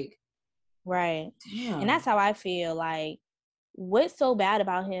like, right. Damn. And that's how I feel. Like, what's so bad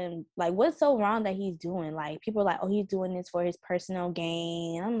about him? Like, what's so wrong that he's doing? Like, people are like, oh, he's doing this for his personal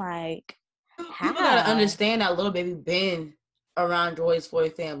gain. I'm like, people gotta understand that Lil Baby been around George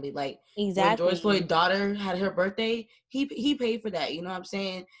Floyd family. Like, when George Floyd's daughter had her birthday, he paid for that. You know what I'm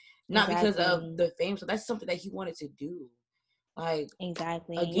saying? Not because of the fame. So that's something that he wanted to do. Like,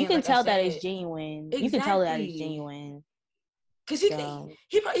 exactly. Again, you can like tell that it's genuine. Exactly. You can tell that it's genuine. Because he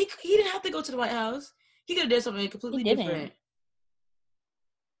didn't have to go to the White House. He could have done something completely different.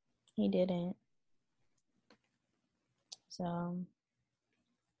 He didn't. So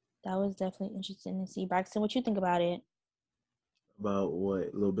that was definitely interesting to see. Braxton, what you think about it? About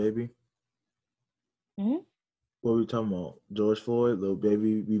what, Lil Baby? Mm-hmm. What were we talking about? George Floyd, Lil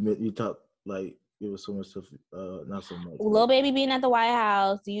Baby. You talked like it was so much stuff. Not so much. Lil Baby being at the White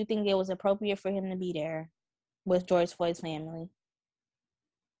House. Do you think it was appropriate for him to be there with George Floyd's family?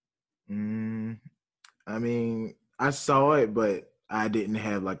 I mean, I saw it, but I didn't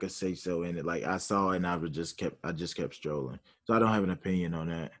have like a say so in it. Like I saw it and I just kept strolling. So I don't have an opinion on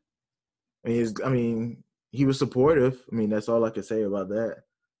that. I mean, he was supportive. I mean, that's all I can say about that.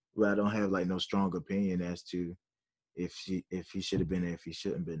 But I don't have like no strong opinion as to if he should have been there, if he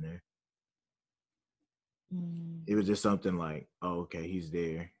shouldn't been there. It was just something like, oh, okay, he's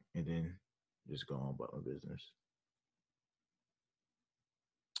there, and then just go on about my business.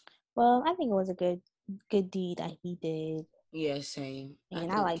 Well, I think it was a good deed that he did. Yeah, same.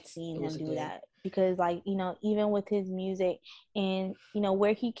 And I liked seeing him do that because, like, you know, even with his music and, you know,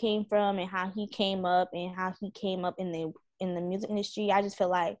 where he came from and how he came up in the music industry, I just feel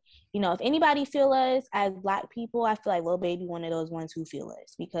like, you know, if anybody feel us as Black people, I feel like Lil Baby one of those ones who feel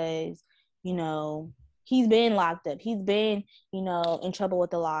us because, you know, he's been locked up. He's been, you know, in trouble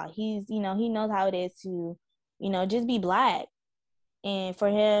with the law. He's, you know, he knows how it is to, you know, just be Black. And for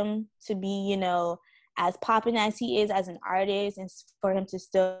him to be, you know, as popping as he is as an artist and for him to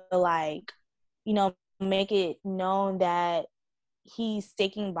still, like, you know, make it known that he's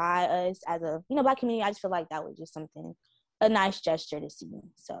sticking by us as a, you know, Black community, I just feel like that was just a nice gesture to see.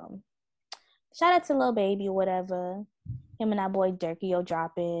 So shout out to Lil Baby or whatever. Him and that boy Durkio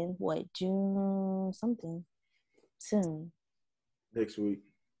dropping, June something soon. Next week,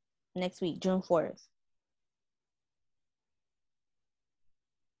 June 4th.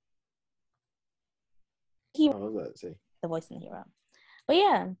 I was about to say the voice in the hero. But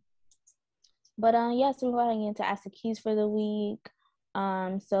yeah. But yeah, so we're going to get into Ask the Keys for the week.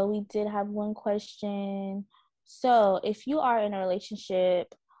 So we did have one question. So if you are in a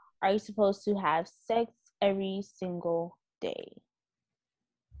relationship, are you supposed to have sex every single day?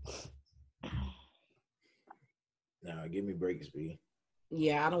 Nah, give me breaks, B.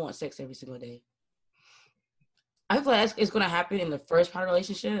 Yeah, I don't want sex every single day. I feel like it's going to happen in the first part of the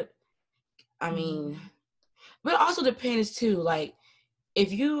relationship. I mean, but it also depends too. Like,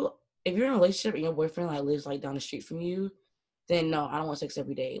 if you're in a relationship and your boyfriend like lives like down the street from you, then no, I don't want sex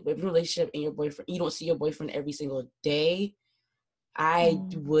every day. But if you're in a relationship and you don't see your boyfriend every single day, I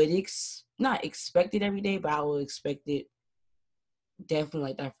would not expect it every day, but I will expect it definitely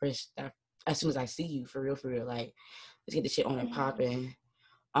like that as soon as I see you, for real, like, let's get the shit on and popping.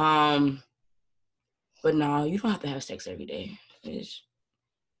 But no, you don't have to have sex every day.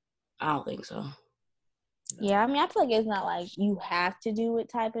 I don't think so. Yeah, I mean, I feel like it's not like you have to do it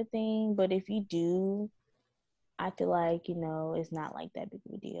type of thing, but if you do, I feel like, you know, it's not like that big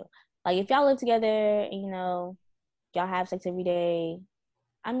of a deal. Like, if y'all live together and, you know, y'all have sex every day,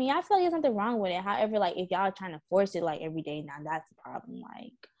 I mean, I feel like there's nothing wrong with it. However, like, if y'all are trying to force it, like, every day, now that's the problem.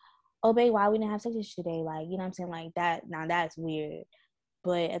 Like, oh, babe, why we didn't have sex yesterday? Like, you know what I'm saying? Like, that, now that's weird.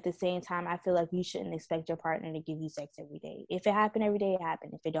 But at the same time, I feel like you shouldn't expect your partner to give you sex every day. If it happened every day, it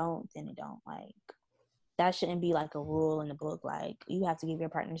happened. If it don't, then it don't. Like, that shouldn't be like a rule in the book. Like, you have to give your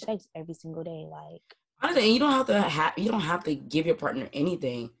partner sex every single day. Like, honestly, you don't have to give your partner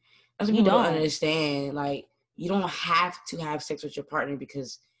anything. That's what people don't understand. Like, you don't have to have sex with your partner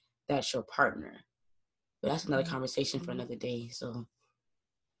because that's your partner. But that's another conversation for another day. So,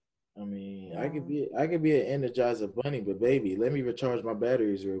 I mean, I could be an Energizer Bunny, but baby, let me recharge my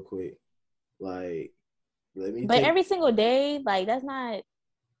batteries real quick. Like, let me. But every single day, like, that's not.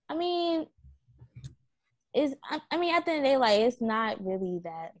 I mean, at the end of the day, like, it's not really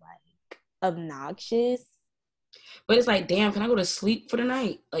that like obnoxious. But it's like, damn, can I go to sleep for the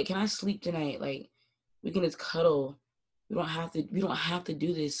night? Like, can I sleep tonight? Like, we can just cuddle. We don't have to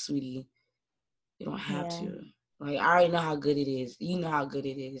do this, sweetie. You don't have to. Like, I already know how good it is. You know how good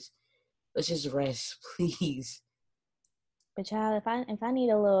it is. Let's just rest, please. But child, if I need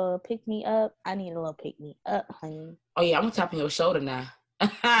a little pick me up, I need a little pick me up, honey. Oh yeah, I'm tapping your shoulder now. I'm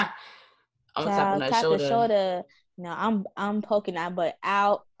tapping that tap shoulder. The shoulder. No, I'm poking that butt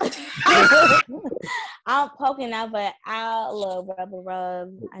out. I'm poking that butt out, little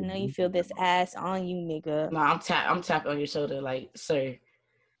rub. I know you feel this ass on you, nigga. No, I'm tapping on your shoulder, like, sir,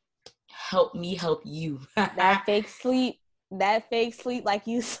 help me help you. That fake sleep, like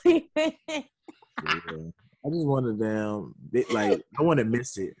you sleeping. Yeah. I just want a damn bit, like I want to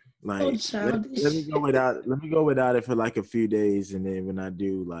miss it. Like let me go without it for like a few days, and then when I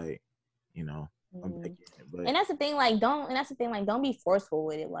do, like, you know, I'm back in it. But and that's the thing, like don't be forceful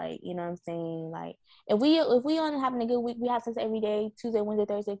with it, like, you know what I'm saying? Like if we on having a good week, we have sex every day, Tuesday, Wednesday,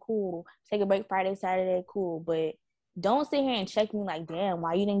 Thursday, cool. Take a break Friday, Saturday, cool. But don't sit here and check me like, damn,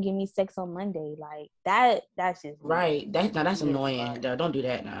 why you didn't give me sex on Monday? Like that's just right. That's annoying. Don't do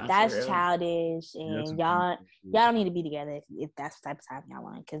that now. That's childish, and y'all don't need to be together if that's the type of time y'all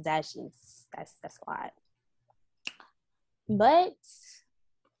want, because that's a lot. But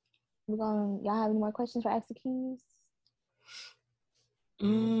y'all have any more questions for Ask the Keys?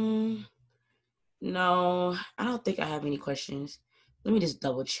 No, I don't think I have any questions. Let me just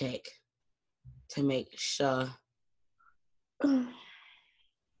double check to make sure. I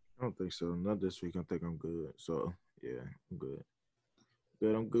don't think so. Not this week. I think I'm good. So yeah, I'm good.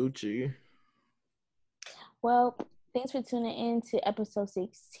 I'm Gucci. Well, thanks for tuning in to episode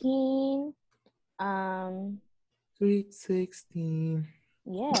 16. Sweet 16.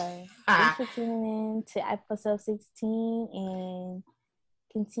 Yeah. Thanks for tuning in to episode 16, and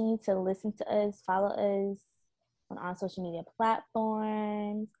continue to listen to us, follow us on our social media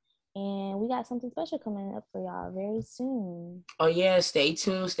platforms. And we got something special coming up for y'all very soon. Oh yeah, stay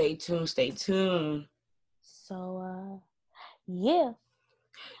tuned. So yeah.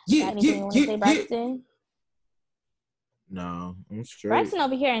 Yeah. Got anything you want to say, Braxton? No, I'm straight. Braxton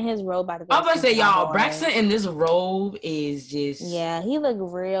over here in his robe by the I'm about to say, y'all, Braxton in this robe is just... Yeah, he look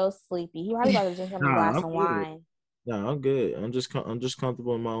real sleepy. He probably about to drink him a glass of wine. No, I'm good. I'm just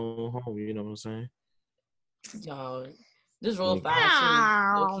comfortable in my own home. You know what I'm saying? Y'all, this robe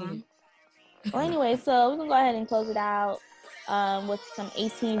fire. Well, anyway, so we're gonna go ahead and close it out with some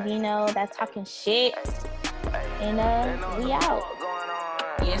 18 Vino. That's talking shit, and we out.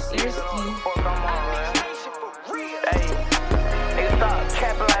 Yes, seriously. Nigga, stop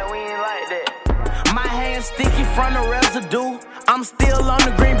capping like we ain't like that. My hands sticky from the residue. I'm still on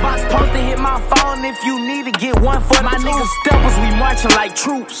the green box, supposed to hit my phone if you need to get one for my niggas steppers, we marching like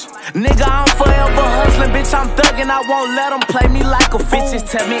troops. Nigga, I'm forever hustling, bitch, I'm thugging, I won't let them play me like a fool. Bitches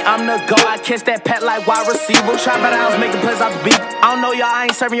tell me I'm the GOAT, I catch that pat like wide receiver. Trap at the house, making plays out the beat. I don't know y'all, I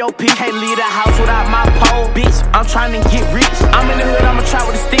ain't serving your pee. Can't leave the house without my pole, bitch, I'm trying to get rich. I'm in the hood, I'ma try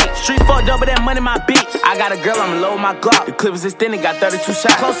with a stick. Street fuck double that money, my bitch. I got a girl, I'ma load my Glock. The clip is extended, got 32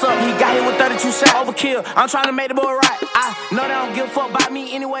 shots. Close up, he got hit with 32 shots. Overkill, I'm trying to make the boy right. I know they don't give a fuck about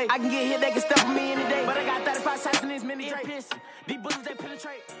me anyway. I can get hit, they can step on me any day. But I got 35 shots in this mini Drake. These bullets, they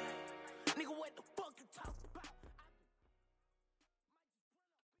penetrate.